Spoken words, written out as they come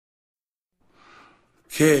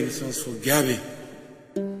Okay, this one's for Gabby.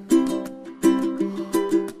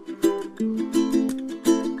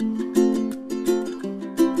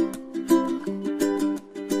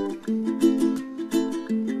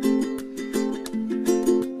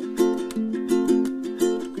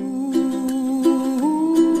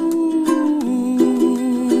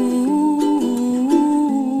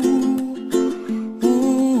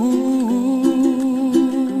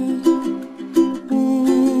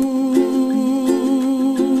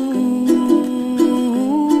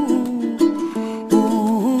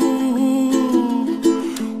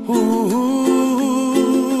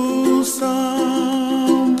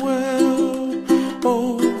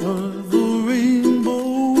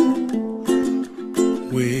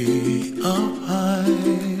 Way up high,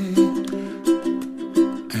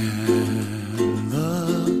 and the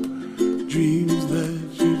dreams that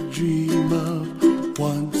you dream of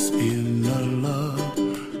once in a lullaby.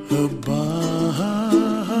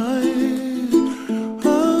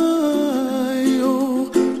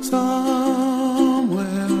 Oh,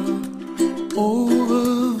 somewhere over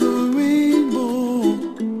the rainbow,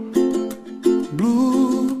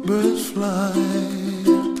 bluebirds fly.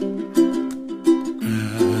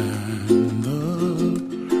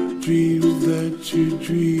 Dreams that you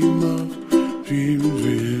dream of, dreams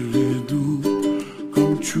really do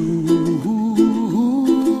come true.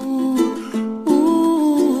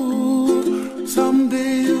 Ooh,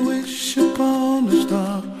 someday you wish upon a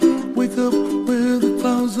star, wake up where the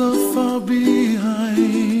clouds are far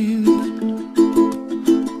behind.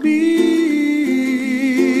 Be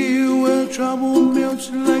where trouble melts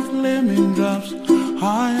like lemon drops,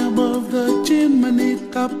 high above the chimney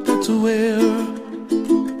top. That's where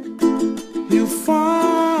you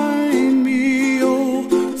find me,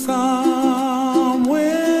 oh, somewhere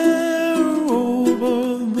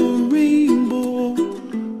over the rainbow,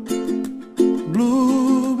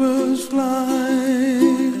 bluebirds fly,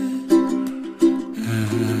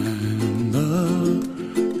 and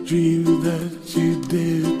the dream that you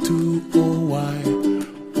dare to, oh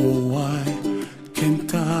why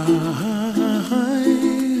can't I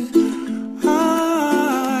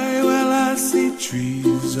see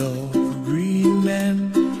trees of green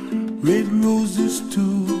and red roses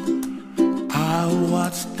too. I'll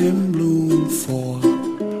watch them bloom for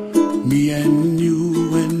me and